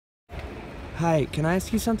Hi, can I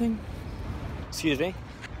ask you something? Excuse me.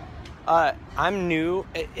 I'm new.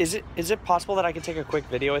 Is it possible that I could take a quick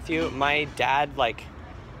video with you? My dad, like,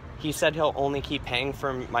 he said he'll only keep paying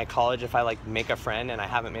for my college if I, like, make a friend, and I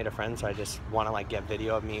haven't made a friend, so I just want to, like, get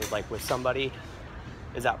video of me, like, with somebody.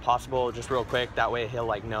 Is that possible? Just real quick. That way he'll,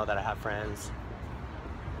 like, know that I have friends.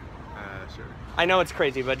 Sure. I know it's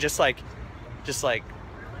crazy, but just like,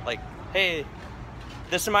 hey,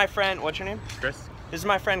 this is my friend. What's your name? Chris? This is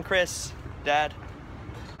my friend Chris, Dad.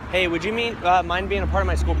 Hey, would you mind being a part of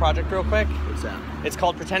my school project real quick? What's that? It's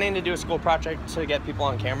called pretending to do a school project to get people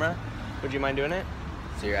on camera. Would you mind doing it?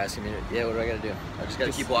 So you're asking me, yeah, what do I gotta do? I just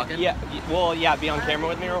gotta keep walking? Yeah, well, yeah, be on camera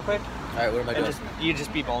with me real quick. All right, what am I doing? You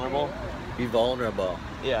just be vulnerable. Be vulnerable.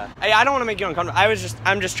 Yeah. Hey, I don't want to make you uncomfortable.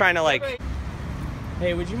 I'm just trying to, like...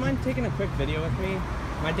 Hey, would you mind taking a quick video with me?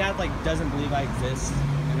 My dad, like, doesn't believe I exist,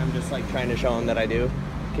 and I'm just, like, trying to show him that I do.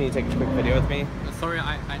 Can you take a quick video with me? Sorry,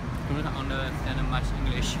 I don't understand much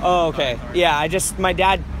English. Oh, okay. Yeah, my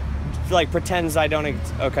dad, like, pretends I don't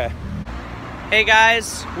okay. Hey,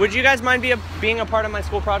 guys, would you guys mind being a part of my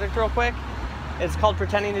school project real quick? It's called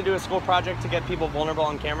pretending to do a school project to get people vulnerable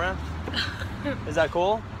on camera. Is that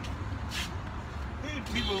cool? Leave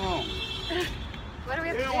people alone. What do we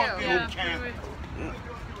have to do?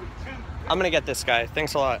 I'm gonna get this guy.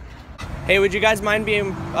 Thanks a lot. Hey, would you guys mind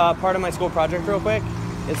being part of my school project real quick?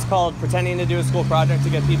 It's called pretending to do a school project to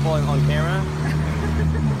get people on camera.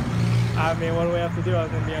 I mean, what do we have to do other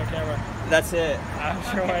than be on camera? That's it. I'm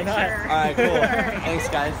sure why not. All right, cool. Thanks,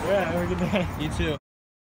 guys. Yeah, have a good day. You too.